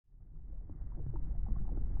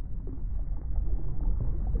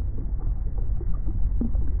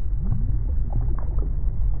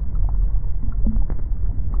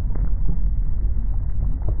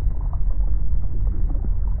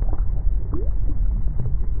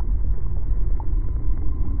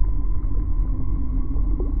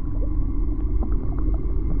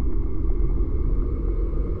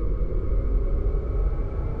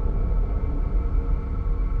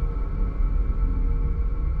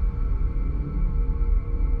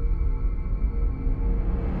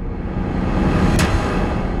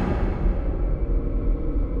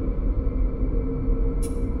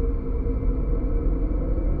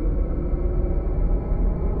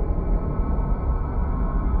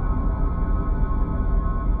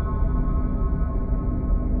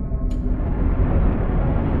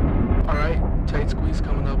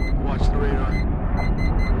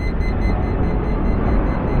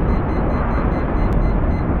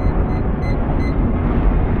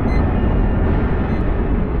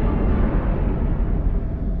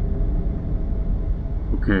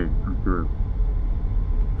Okay, I'm through.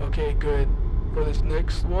 Okay, good. For this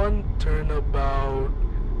next one, turn about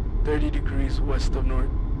 30 degrees west of north.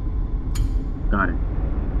 Got it.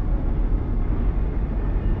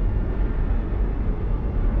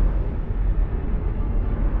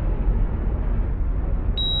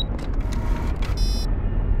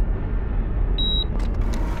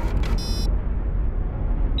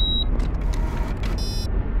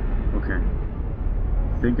 Okay.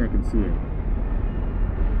 I think I can see it.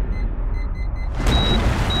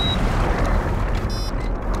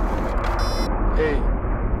 Hey,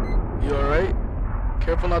 you alright?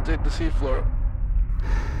 Careful not to hit the seafloor.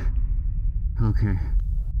 Okay.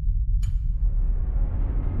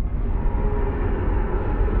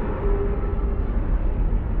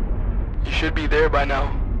 You should be there by now.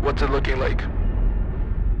 What's it looking like?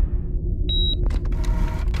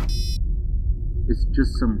 It's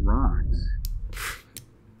just some rocks.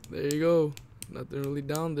 There you go. Nothing really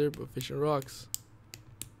down there but fish and rocks.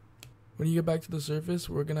 When you get back to the surface,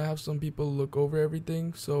 we're gonna have some people look over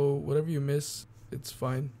everything, so whatever you miss, it's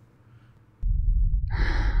fine.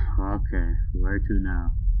 Okay, where to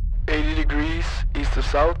now? 80 degrees east to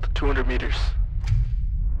south, 200 meters.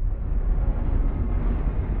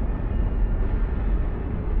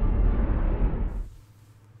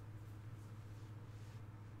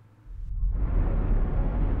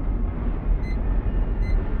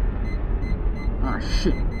 Ah,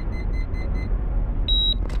 shit.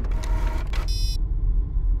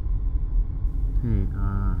 Hey,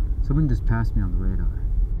 someone just passed me on the radar.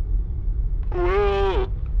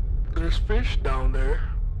 Whoa, there's fish down there.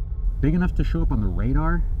 Big enough to show up on the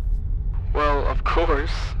radar? Well, of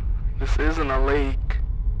course. This isn't a lake.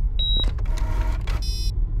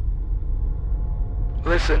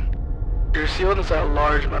 Listen, you're sealed inside a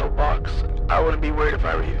large metal box. I wouldn't be worried if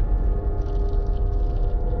I were you.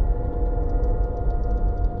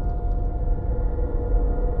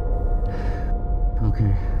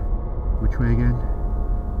 Okay. Which way again?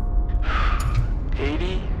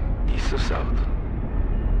 80 east of south.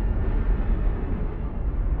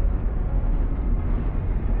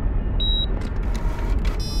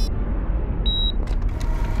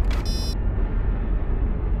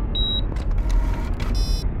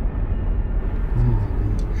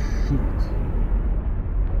 Holy shit.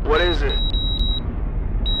 What is it?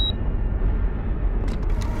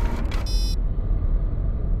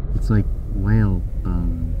 It's like whale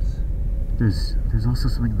bones. There's also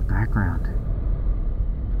something in the background.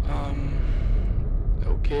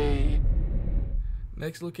 Okay.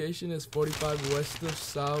 Next location is 45 west of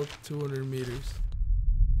south, 200 meters.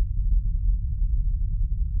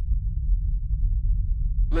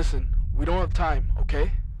 Listen, we don't have time,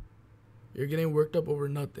 okay? You're getting worked up over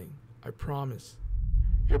nothing, I promise.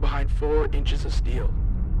 You're behind 4 inches of steel.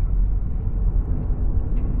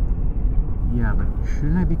 Yeah, but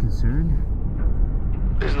shouldn't I be concerned?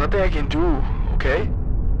 There's nothing I can do, okay?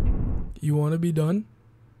 You want to be done?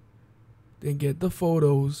 Then get the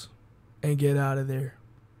photos and get out of there.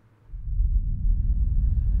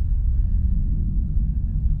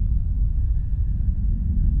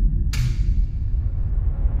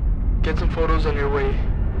 Get some photos on your way.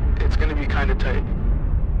 It's gonna be kinda tight.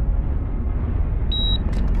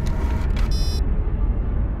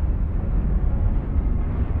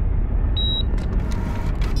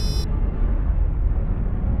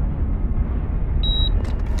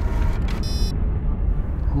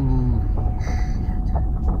 Holy shit.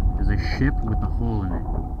 There's a ship with a hole in it.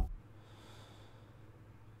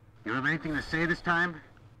 You have anything to say this time?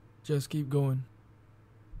 Just keep going.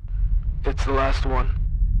 It's the last one.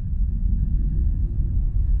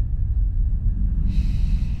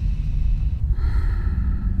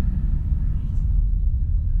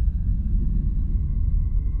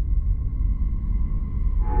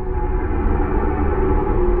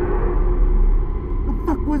 What the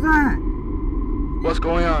fuck was that? What's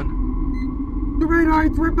going on? The radar,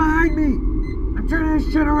 it's right behind me! I'm turning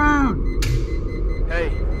this shit around! Hey.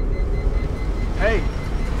 Hey.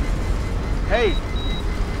 Hey.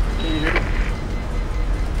 Can you hear me?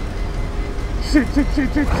 Shit!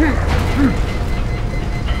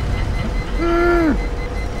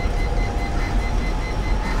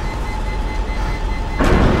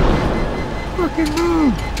 Fucking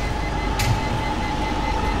move!